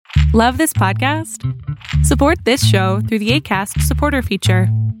Love this podcast? Support this show through the Acast supporter feature.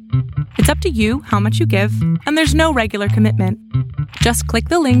 It's up to you how much you give, and there's no regular commitment. Just click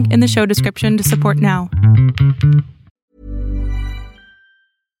the link in the show description to support now.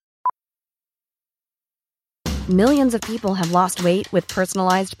 Millions of people have lost weight with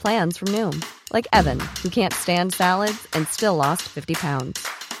personalized plans from Noom. Like Evan, who can't stand salads and still lost 50 pounds.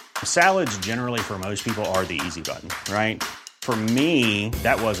 Salads generally for most people are the easy button, right? For me,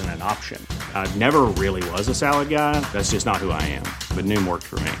 that wasn't an option. I never really was a salad guy. That's just not who I am. But Noom worked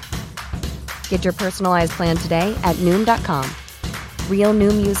for me. Get your personalized plan today at Noom.com. Real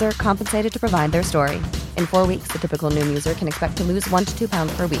Noom user compensated to provide their story. In 4 weeks, the typical Noom user can expect to lose 1 to 2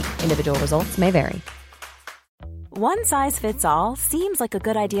 pounds per week. Individual results may vary. One size fits all seems like a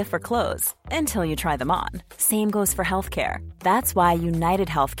good idea for clothes until you try them on. Same goes for healthcare. That's why United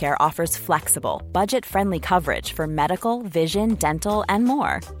Healthcare offers flexible, budget-friendly coverage for medical, vision, dental, and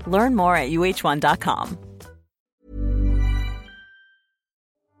more. Learn more at uh1.com.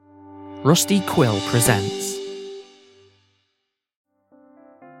 Rusty Quill presents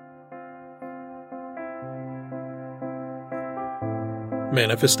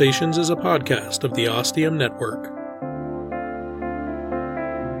Manifestations is a podcast of the Ostium Network.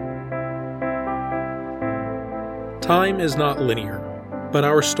 Time is not linear, but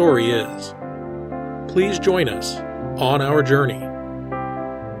our story is. Please join us on our journey.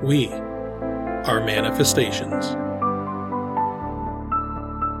 We are Manifestations.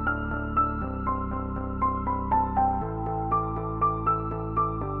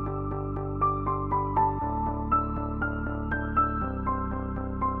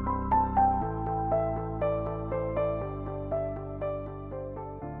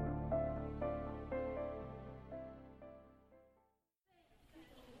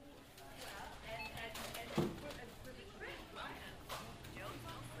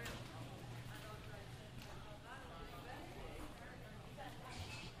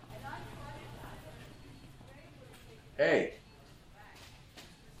 Hey.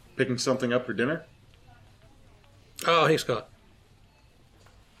 Picking something up for dinner? Oh, hey, Scott.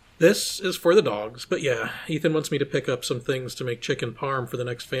 This is for the dogs, but yeah, Ethan wants me to pick up some things to make chicken parm for the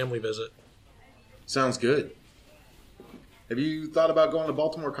next family visit. Sounds good. Have you thought about going to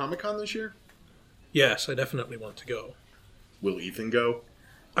Baltimore Comic-Con this year? Yes, I definitely want to go. Will Ethan go?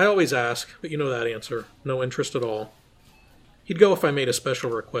 I always ask, but you know that answer. No interest at all. He'd go if I made a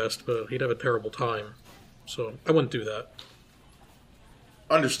special request, but he'd have a terrible time. So I wouldn't do that.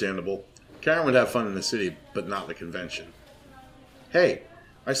 Understandable. Karen would have fun in the city, but not the convention. Hey,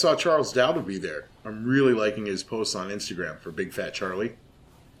 I saw Charles Dowd be there. I'm really liking his posts on Instagram for Big Fat Charlie.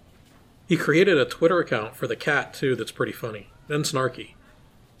 He created a Twitter account for the cat, too, that's pretty funny. And snarky.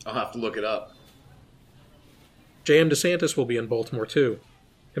 I'll have to look it up. J.M. DeSantis will be in Baltimore, too.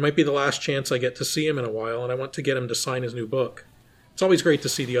 It might be the last chance I get to see him in a while, and I want to get him to sign his new book. It's always great to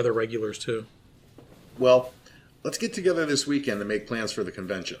see the other regulars, too. Well, let's get together this weekend to make plans for the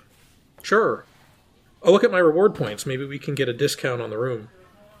convention. Sure. I'll look at my reward points. Maybe we can get a discount on the room.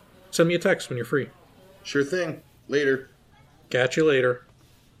 Send me a text when you're free. Sure thing. Later. Catch you later.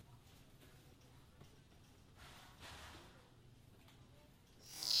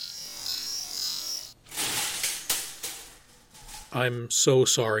 I'm so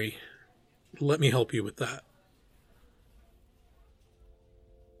sorry. Let me help you with that.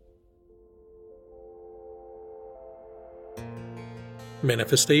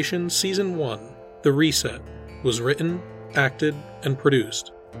 Manifestation Season 1, The Reset, was written, acted, and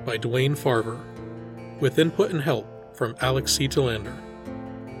produced by Dwayne Farver, with input and help from Alex C. Tillander.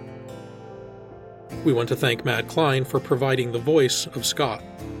 We want to thank Matt Klein for providing the voice of Scott.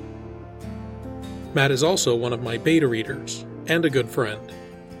 Matt is also one of my beta readers and a good friend.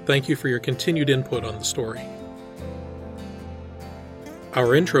 Thank you for your continued input on the story.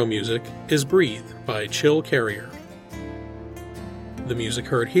 Our intro music is Breathe by Chill Carrier. The music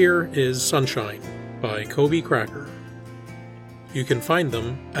heard here is Sunshine by Kobe Cracker. You can find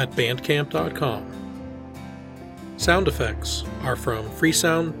them at bandcamp.com. Sound effects are from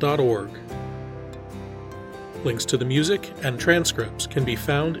freesound.org. Links to the music and transcripts can be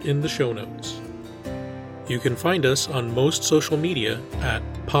found in the show notes. You can find us on most social media at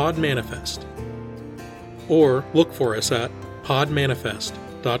PodManifest, or look for us at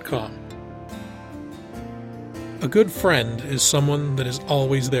podmanifest.com. A good friend is someone that is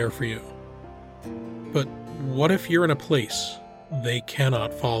always there for you. But what if you're in a place they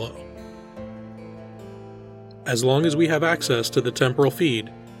cannot follow? As long as we have access to the temporal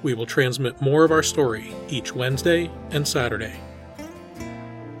feed, we will transmit more of our story each Wednesday and Saturday.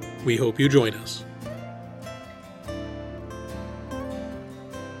 We hope you join us.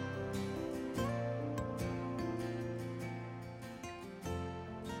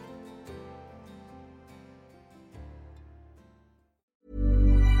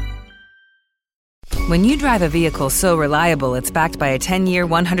 When you drive a vehicle so reliable it's backed by a 10-year,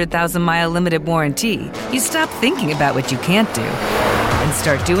 100,000-mile limited warranty, you stop thinking about what you can't do and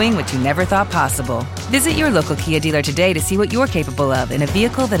start doing what you never thought possible. Visit your local Kia dealer today to see what you're capable of in a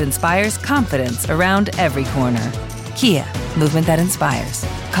vehicle that inspires confidence around every corner. Kia, movement that inspires.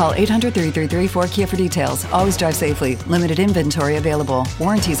 Call 800-333-4KIA for details. Always drive safely. Limited inventory available.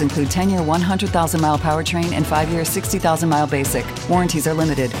 Warranties include 10-year, 100,000-mile powertrain and 5-year, 60,000-mile basic. Warranties are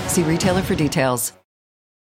limited. See retailer for details.